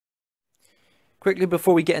Quickly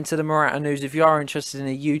before we get into the Morata news, if you are interested in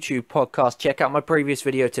a YouTube podcast, check out my previous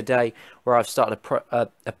video today where I've started a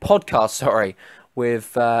podcast,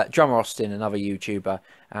 with Drummer Austin, another YouTuber,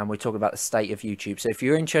 and we're talking about the state of YouTube. So if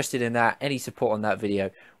you're interested in that, any support on that video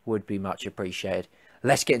would be much appreciated.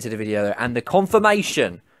 Let's get into the video though, and the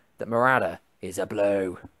confirmation that Morata is a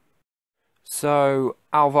blue. So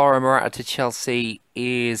Alvaro Morata to Chelsea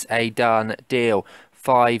is a done deal.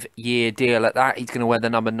 5-year deal at that. He's going to wear the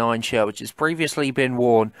number 9 shirt, which has previously been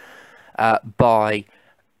worn by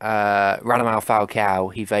Radamel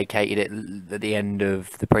Falcao. He vacated it at the end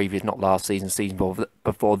of the previous, not last season,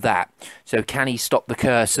 before that. So can he stop the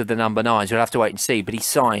curse of the number 9s? We'll have to wait and see. But he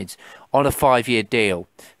signs on a 5-year deal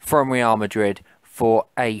from Real Madrid for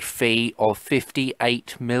a fee of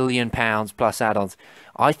 £58 million plus add-ons.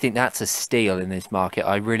 I think that's a steal in this market.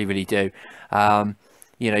 I really, really do.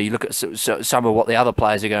 You look at some of what the other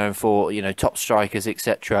players are going for, top strikers,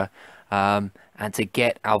 etc. And to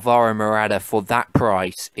get Alvaro Morata for that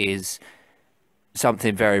price is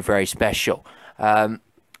something very, very special.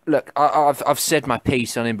 Look, I've said my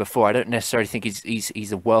piece on him before. I don't necessarily think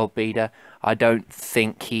he's a world beater. I don't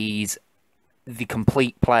think he's the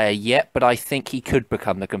complete player yet, but I think he could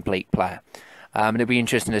become the complete player. And it'll be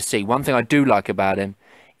interesting to see. One thing I do like about him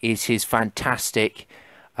is his fantastic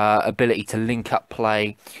ability to link up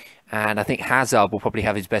play, and I think Hazard will probably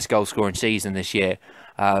have his best goal scoring season this year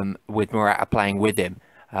with Morata playing with him.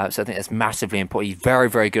 So I think that's massively important. He's very,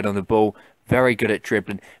 very good on the ball, very good at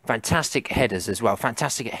dribbling, fantastic headers as well,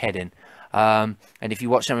 fantastic at heading. And if you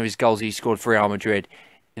watch some of his goals he scored for Real Madrid,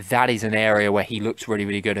 that is an area where he looks really,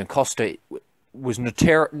 really good. And Costa was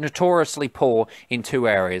notoriously poor in 2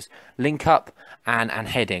 areas, link up and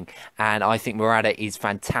heading, and I think Morata is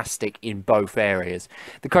fantastic in both areas.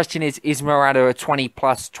 The question is Morata a 20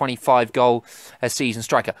 plus 25 goal a season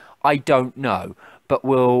striker? I don't know, but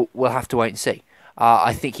we'll have to wait and see.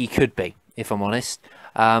 I think he could be, if I'm honest.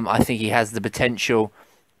 I think he has the potential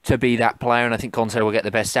to be that player, and I think Conte will get the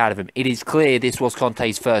best out of him. It is clear this was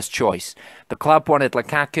Conte's first choice. The club wanted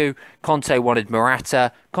Lukaku, Conte wanted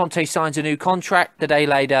Morata. Conte signs a new contract. The day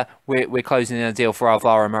later, we're closing in a deal for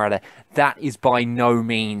Alvaro Morata. That is by no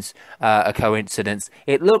means a coincidence.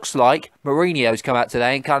 It looks like Mourinho's come out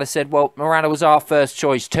today and kind of said, well, Morata was our first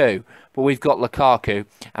choice too, but we've got Lukaku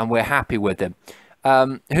and we're happy with him.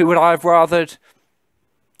 Who would I have rathered?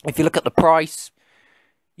 If you look at the price,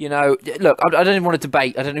 look, I don't even want to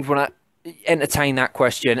debate. I don't even want to entertain that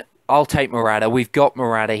question. I'll take Morata. We've got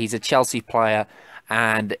Morata. He's a Chelsea player,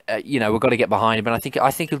 and we've got to get behind him. And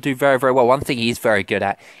I think he'll do very, very well. One thing he is very good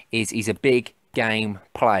at is he's a big game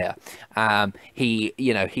player. He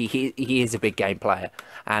is a big game player,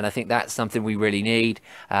 and I think that's something we really need.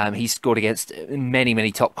 He's scored against many,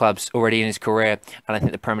 many top clubs already in his career, and I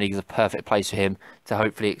think the Premier League is a perfect place for him to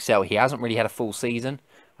hopefully excel. He hasn't really had a full season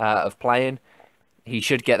of playing. He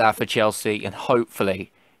should get that for Chelsea, and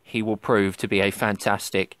hopefully he will prove to be a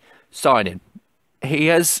fantastic signing. He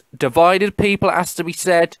has divided people, it has to be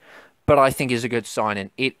said, but I think is a good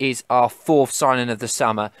signing. It is our 4th signing of the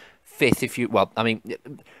summer,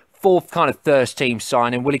 4th kind of first team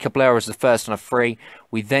signing. Willy Caballero was the first on a free.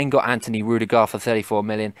 We then got Anthony Rudiger for 34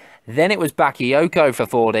 million. Then it was Bakayoko for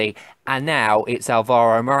 40, and now it's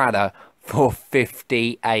Alvaro Morata for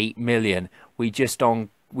 58 million. We just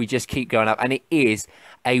keep going up, and it is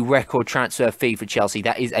a record transfer fee for Chelsea.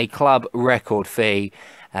 That is a club record fee.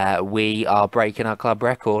 We are breaking our club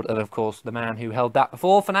record, and of course the man who held that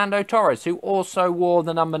before, Fernando Torres, who also wore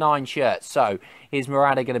the number 9 shirt. So is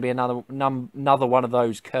Morata going to be another one of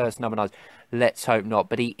those cursed number 9s? Let's hope not,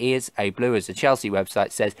 but he is a blue, as the Chelsea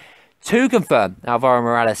website says. To confirm, Alvaro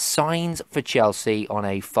Morata signs for Chelsea on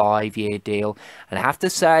a 5-year deal. And I have to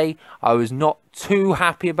say, I was not too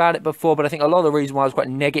happy about it before, but I think a lot of the reason why I was quite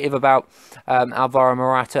negative about Alvaro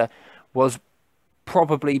Morata was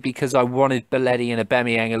probably because I wanted Belletti and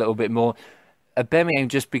Aubameyang a little bit more. Aubameyang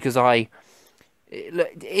just because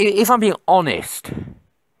if I'm being honest,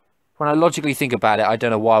 when I logically think about it, I don't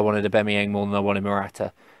know why I wanted Aubameyang more than I wanted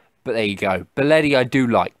Morata. But there you go. Belletti, I do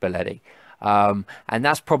like Belletti. And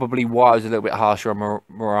that's probably why I was a little bit harsher on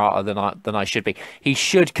Morata than I should be. He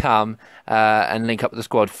should come and link up with the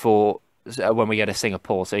squad for when we go to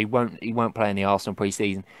Singapore. So he won't play in the Arsenal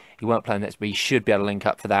pre-season. He won't play in that, but he should be able to link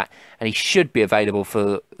up for that, and he should be available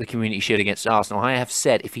for the Community Shield against Arsenal. I have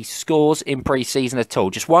said if he scores in pre-season at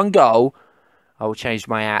all, just 1 goal, I will change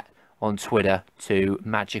my @ on Twitter to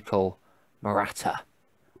Magical Morata.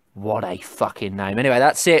 What a fucking name. Anyway,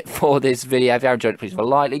 that's it for this video. If you have enjoyed it, please leave a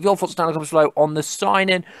like. Leave your thoughts down in the comments below on the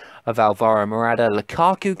signing of Alvaro Morata.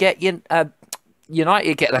 Lukaku get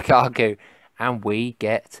United get Lukaku, and we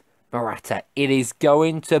get Morata. It is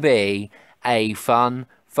going to be a fun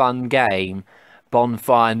game,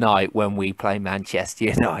 bonfire night when we play Manchester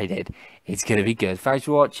United. It's going to be good. Thanks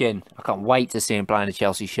for watching. I can't wait to see him play in a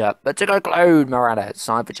Chelsea shirt. But to conclude, Morata has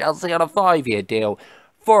signed for Chelsea on a 5-year deal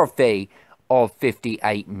for a fee of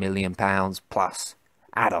 £58 million plus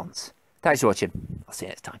add-ons. Thanks for watching. I'll see you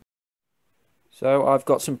next time. So I've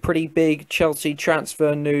got some pretty big Chelsea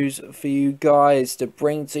transfer news for you guys to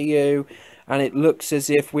bring to you. And it looks as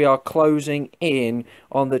if we are closing in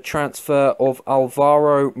on the transfer of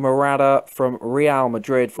Alvaro Morata from Real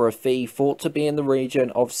Madrid for a fee thought to be in the region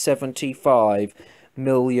of £75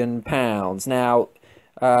 million. Now,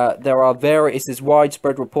 there's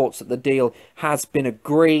widespread reports that the deal has been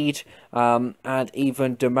agreed, and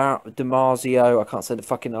even Damasio, I can't say the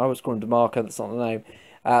fucking, I always call him DeMarco, that's not the name,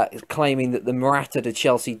 is claiming that the Morata to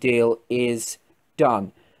Chelsea deal is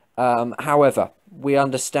done. However, we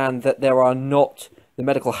understand that the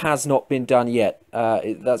medical has not been done yet.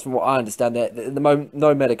 That's from what I understand. At the moment,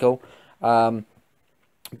 no medical, but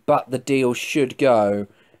the deal should go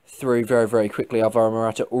through very, very quickly. Alvaro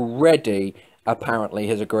Morata already apparently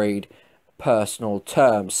has agreed personal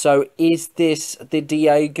terms. So is this the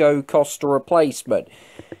Diego Costa replacement?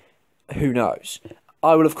 Who knows?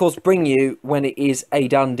 I will, of course, bring you when it is a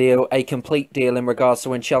done deal, a complete deal in regards to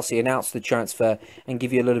when Chelsea announced the transfer, and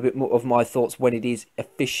give you a little bit more of my thoughts when it is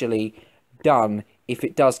officially done, if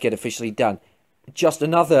it does get officially done. Just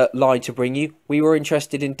another line to bring you. We were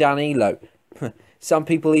interested in Danilo. Some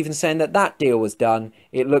people even saying that deal was done.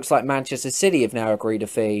 It looks like Manchester City have now agreed a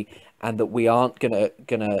fee, and that we aren't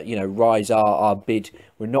gonna rise our bid.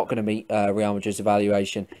 We're not gonna meet Real Madrid's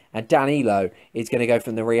evaluation, and Danilo is gonna go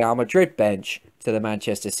from the Real Madrid bench to the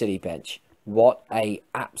Manchester City bench. What a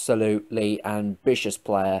absolutely ambitious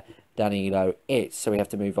player Danilo is. So we have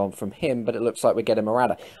to move on from him, but it looks like we're getting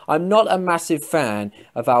Morata. I'm not a massive fan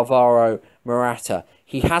of Alvaro Morata.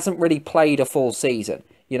 He hasn't really played a full season.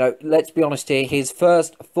 You know, let's be honest here, his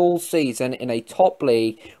first full season in a top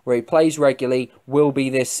league where he plays regularly will be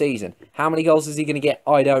this season. How many goals is he going to get?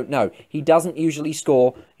 I don't know. He doesn't usually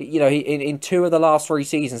score. You know, in 2 of the last 3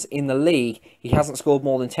 seasons in the league, he hasn't scored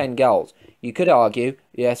more than 10 goals. You could argue,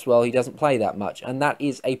 yes, well, he doesn't play that much, and that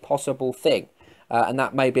is a possible thing. And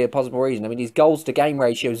that may be a possible reason. I mean, his goals to game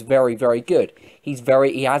ratio is very, very good. He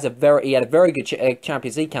had a very good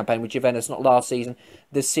Champions League campaign with Juventus, not last season,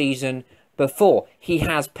 the season before. He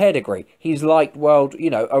has pedigree. He's liked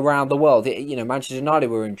around the world. Manchester United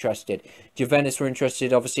were interested. Juventus were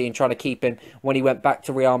interested, obviously, in trying to keep him when he went back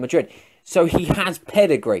to Real Madrid. So he has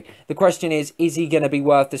pedigree. The question is he going to be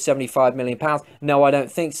worth the £75 million? No, I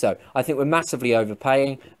don't think so. I think we're massively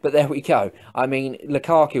overpaying, but there we go. I mean,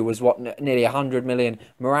 Lukaku was, nearly 100 million,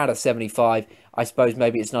 Morata 75. I suppose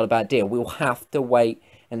maybe it's not a bad deal. We'll have to wait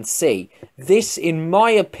and see. This, in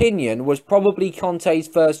my opinion, was probably Conte's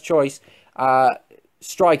first choice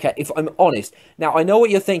striker, if I'm honest. Now, I know what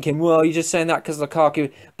you're thinking. Well, you're just saying that because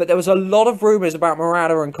Lukaku. But there was a lot of rumours about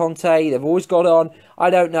Morata and Conte. They've always got on. I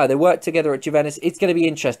don't know. They worked together at Juventus. It's going to be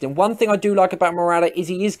interesting. One thing I do like about Morata is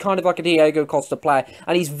he is kind of like a Diego Costa player.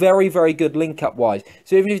 And he's very, very good link-up wise.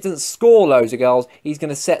 So even if he doesn't score loads of goals, he's going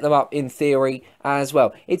to set them up in theory as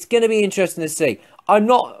well. It's going to be interesting to see. I'm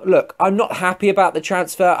not happy about the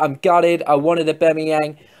transfer. I'm gutted. I wanted a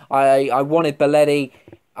Aubameyang. I wanted Belletti.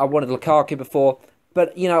 I wanted Lukaku before.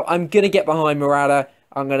 But, I'm going to get behind Morata.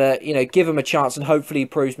 I'm going to, give him a chance, and hopefully he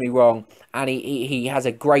proves me wrong. And he has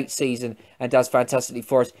a great season and does fantastically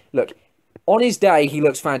for us. Look, on his day, he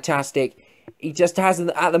looks fantastic. He just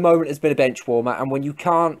hasn't, at the moment, has been a bench warmer. And when you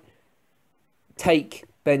can't take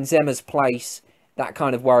Benzema's place, that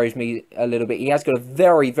kind of worries me a little bit. He has got a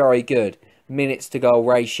very, very good minutes to goal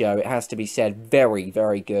ratio. It has to be said. Very,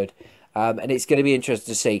 very good. And it's going to be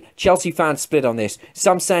interesting to see. Chelsea fans split on this.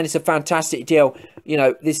 Some saying it's a fantastic deal.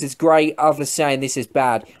 This is great. Others saying this is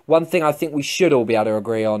bad. One thing I think we should all be able to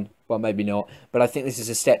agree on, well, maybe not, but I think this is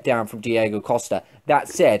a step down from Diego Costa. That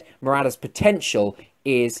said, Morata's potential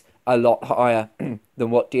is a lot higher than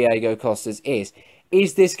what Diego Costa's is.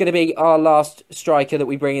 Is this going to be our last striker that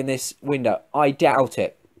we bring in this window? I doubt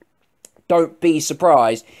it. Don't be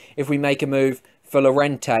surprised if we make a move for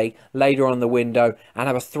Llorente later on in the window and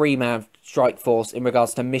have a 3-man strike force in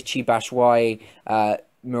regards to Michy Batshuayi,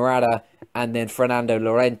 Morata, and then Fernando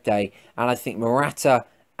Llorente. And I think Morata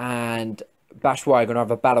and Batshuayi are going to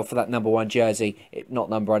have a battle for that number 1 jersey, not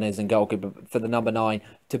number 1 as in goalkeeper, but for the number 9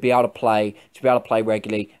 to be able to play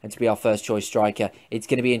regularly and to be our first choice striker. It's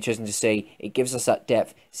going to be interesting to see. It gives us that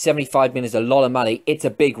depth. 75 million is a lot of money. It's a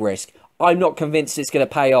big risk. I'm not convinced it's going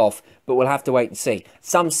to pay off, but we'll have to wait and see.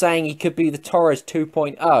 Some saying he could be the Torres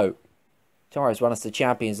 2.0. Torres won us the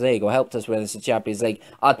Champions League, or helped us win us the Champions League.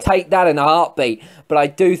 I'd take that in a heartbeat, but I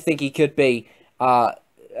do think he could be a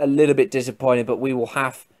little bit disappointed, but we will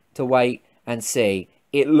have to wait and see.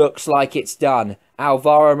 It looks like it's done.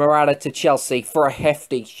 Alvaro Morata to Chelsea for a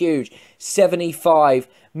hefty, huge £75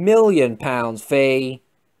 million fee.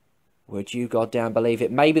 Would you goddamn believe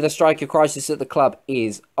it? Maybe the striker crisis at the club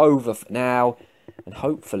is over for now, and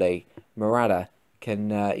hopefully Morata can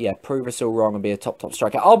prove us all wrong and be a top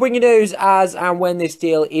striker. I'll bring you news as and when this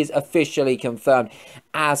deal is officially confirmed.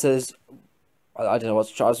 I don't know what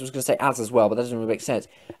to try. I was going to say as well, but that doesn't really make sense.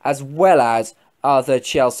 As well as other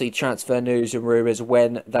Chelsea transfer news and rumours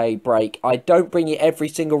when they break. I don't bring you every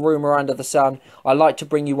single rumour under the sun. I like to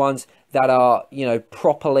bring you ones that are,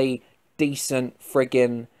 properly decent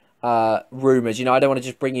friggin' rumours. I don't want to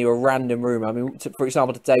just bring you a random rumour. I mean, for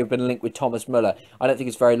example, today we've been linked with Thomas Muller. I don't think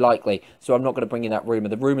it's very likely, so I'm not going to bring you that rumour.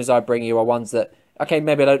 The rumours I bring you are ones that, okay,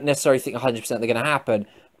 maybe I don't necessarily think 100% they're going to happen,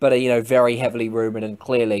 but are, very heavily rumoured, and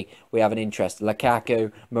clearly we have an interest.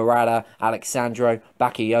 Lukaku, Morata, Alexandro,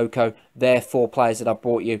 Bakayoko, they're 4 players that I've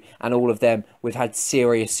brought you, and all of them we've had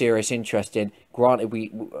serious interest in. Granted, we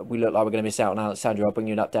look like we're going to miss out on Alexandro. I'll bring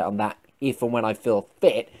you an update on that if and when I feel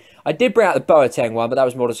fit. I did bring out the Boateng one, but that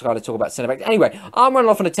was more to kind of talk about centre-backs. Anyway, I'm running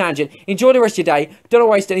off on a tangent. Enjoy the rest of your day. Don't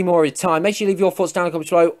waste any more of your time. Make sure you leave your thoughts down in the comments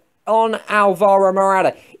below on Alvaro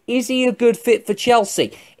Morata. Is he a good fit for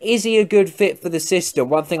Chelsea? Is he a good fit for the system?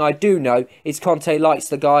 One thing I do know is Conte likes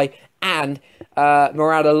the guy, and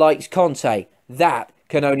Morata likes Conte. That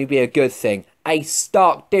can only be a good thing. A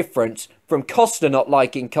stark difference from Costa not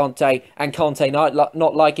liking Conte and Conte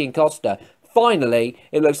not liking Costa. Finally,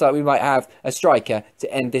 it looks like we might have a striker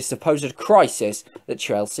to end this supposed crisis that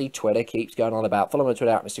Chelsea Twitter keeps going on about. Follow me on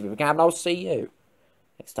Twitter at Mr. and I'll see you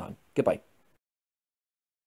next time. Goodbye.